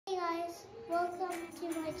guys, welcome to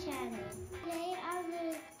my channel. Today I'm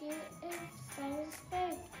going to do a son's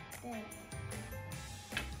birthday.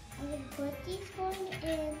 I'm going to put these coins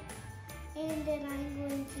in and then I'm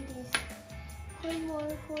going to just put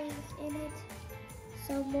more coins in it.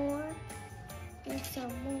 Some more and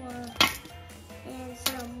some more and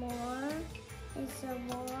some more and some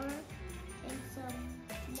more and some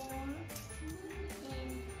more.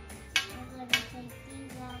 And I'm going to take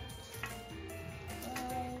these out.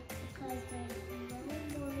 Because there's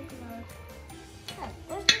no more gloves. Hey,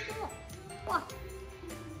 where's the glove? What?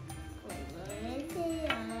 Where is it?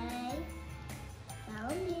 I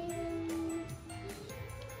found you.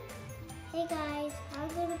 Hey guys, I'm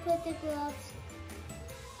gonna put the gloves.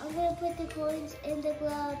 I'm gonna put the coins in the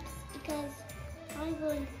gloves because I'm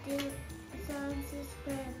going to do a son's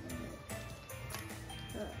birthday.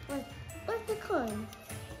 What's the coin?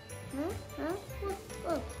 Huh?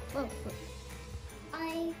 Whoa.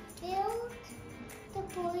 I filled the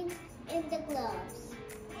coins in the gloves.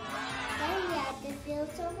 Then we have to fill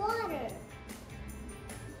some water.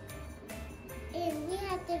 And we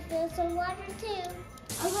have to fill some water too.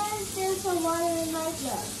 I'm going to fill some water in my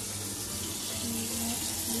gloves.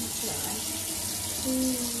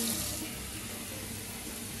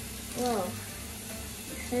 Whoa.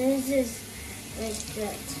 This is like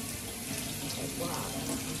good. Wow.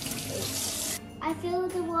 I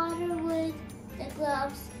filled the water with the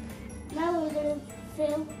gloves. Now we're going to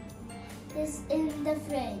fill this in the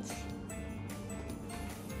fridge.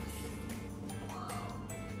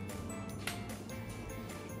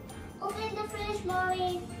 Open the fridge,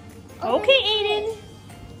 Mommy. Okay, Aiden.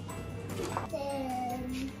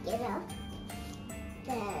 Then get up.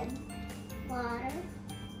 Then water.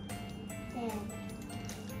 Then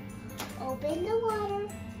open the water.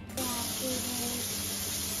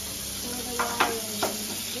 Pour the water in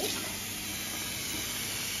this.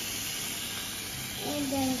 And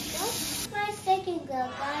then my second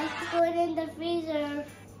glove, guys. Put it in the freezer.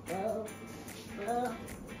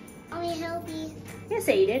 Mommy, help me. Yes,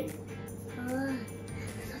 Aiden.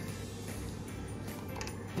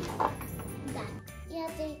 That. You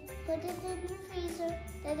have to put it in the freezer.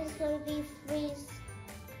 Then it's going to be freeze.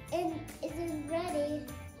 And it is ready.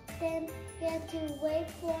 Then you have to wait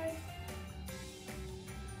for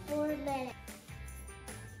 4 minutes.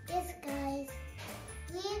 Yes, guys.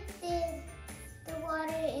 We did the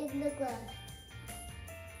water in the glove.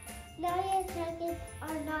 Now your seconds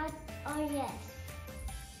are not or yes.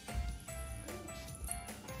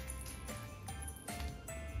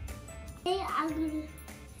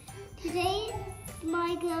 Today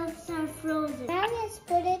my gloves are frozen. Now let's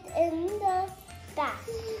put it in the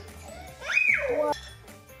basket.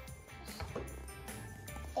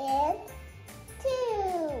 And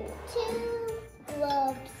two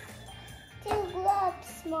gloves. 2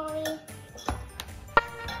 gloves, Mommy.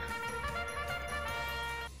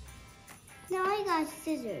 Now I got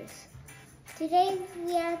scissors. Today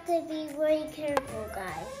we have to be very careful,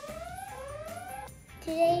 guys.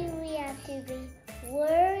 Today we have to be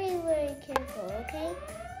very careful, okay?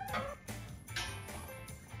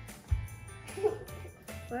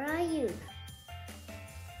 Where are you?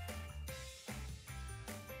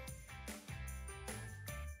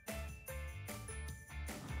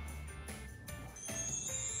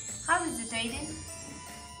 How is it, Aiden?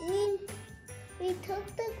 We took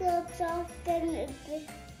the gloves off,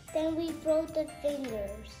 then we broke the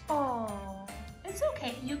fingers. Oh, it's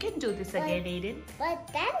okay. You can do this again, Aiden. But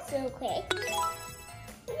that's okay.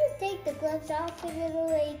 We just take the gloves off and it'll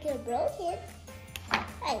make it broken.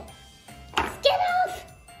 Hey, get off!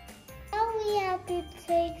 Now we have to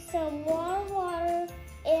take some warm water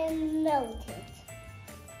and melt it.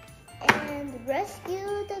 And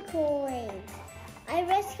rescue the coins. I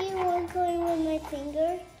rescue one coin with my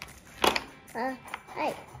finger.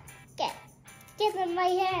 Hey, get in my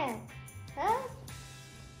hand. Huh?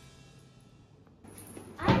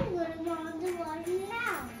 I'm going to go on the water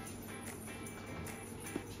now.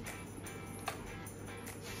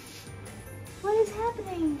 What is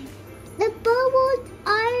happening? The bubbles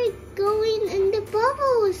are going in the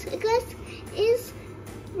bubbles because it's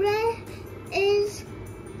red, is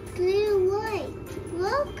blue, white.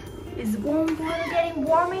 Look. Is warm water getting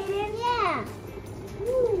warm, Aiden? Yeah.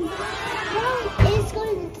 Now it's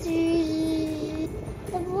going to.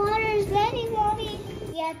 The water is ready, Mommy.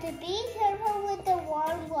 You have to be careful with the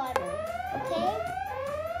warm water, okay?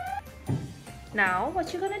 Now,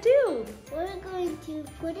 what you gonna do? We're going to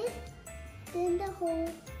put it in the hole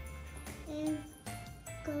and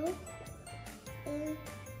go and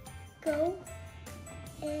go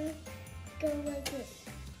and go like this.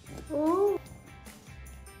 Ooh.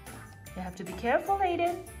 You have to be careful,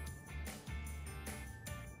 Aiden.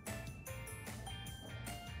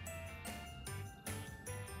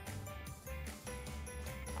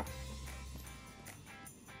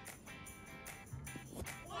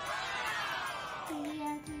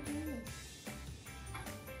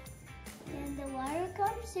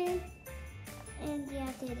 this in, and you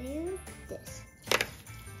have to do this.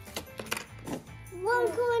 One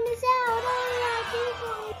coin is out. Oh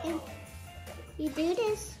yeah, 2 coins. And you do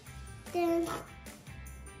this, then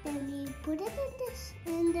you put it in this,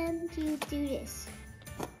 and then you do this.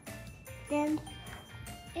 Then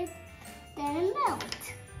it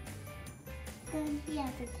melts. Then you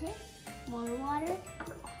have to take more water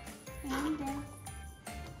and then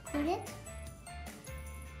put it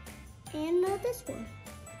and not this one.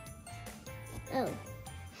 Oh,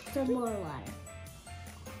 some more water.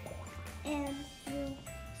 And you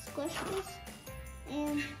squish this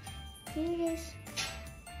and do this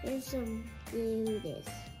and some do this.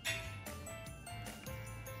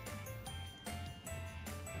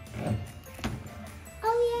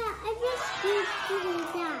 Oh yeah, I just used to do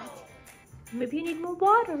that. Maybe you need more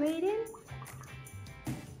water, Aiden.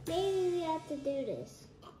 Maybe we have to do this.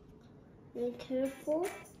 Be careful.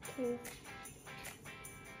 2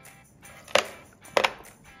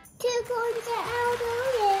 coins are out. Oh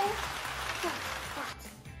yeah. Hot.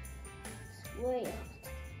 It's really hot.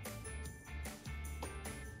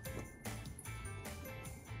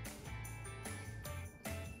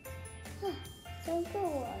 Some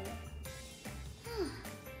cold water.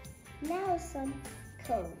 Now some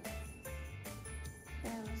cold.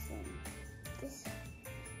 Now some this.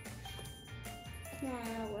 Now I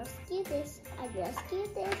rescue this. I rescue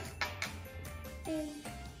this. And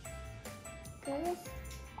go this.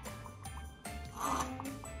 And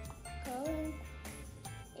go in.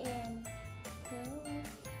 And go in.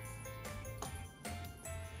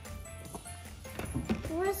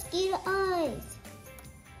 Rescue the eyes.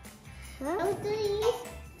 With these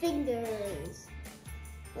fingers.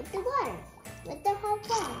 With the water. With the hot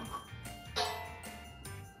water.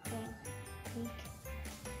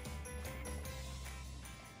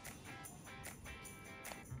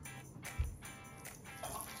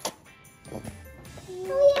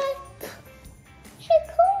 Oh yeah, it's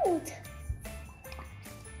cold.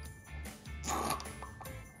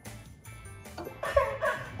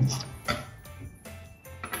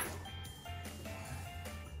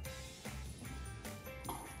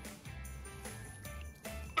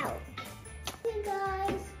 Ow. Hey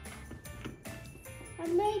guys,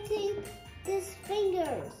 I'm making these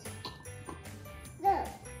fingers. Look.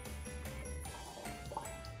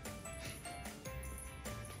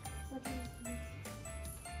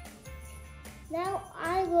 Now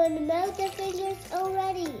I'm going to melt the fingers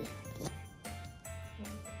already. You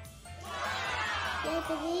have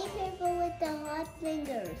to be careful with the hot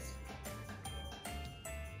fingers.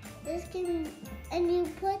 And you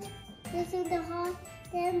put this in the hot,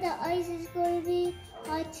 then the ice is going to be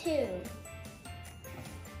hot too.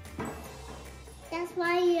 That's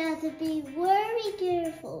why you have to be very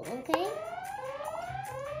careful, okay?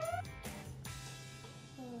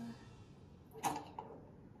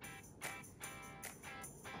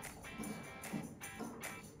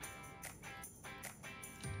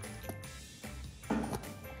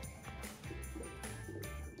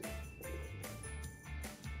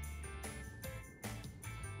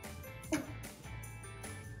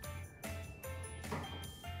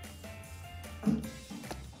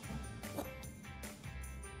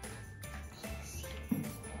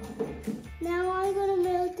 Now I'm going to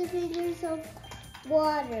melt the fingers of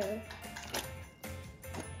water.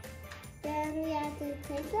 Then we have to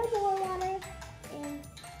take some more water and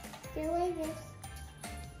go like this.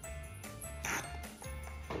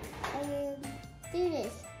 And do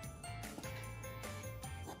this.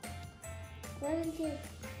 1, 2,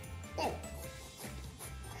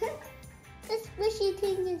 3. This squishy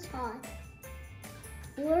thing is hot.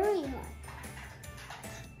 Very hot.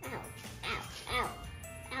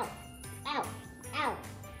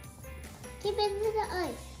 Keep it to the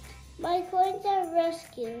ice. My coins are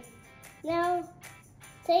rescued. Now,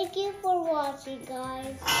 thank you for watching,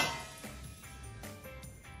 guys.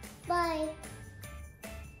 Bye.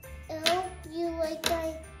 I hope you like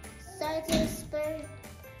my starter spurt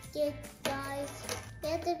kit, guys. You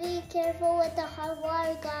have to be careful with the hot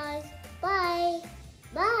water, guys. Bye.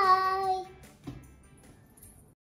 Bye.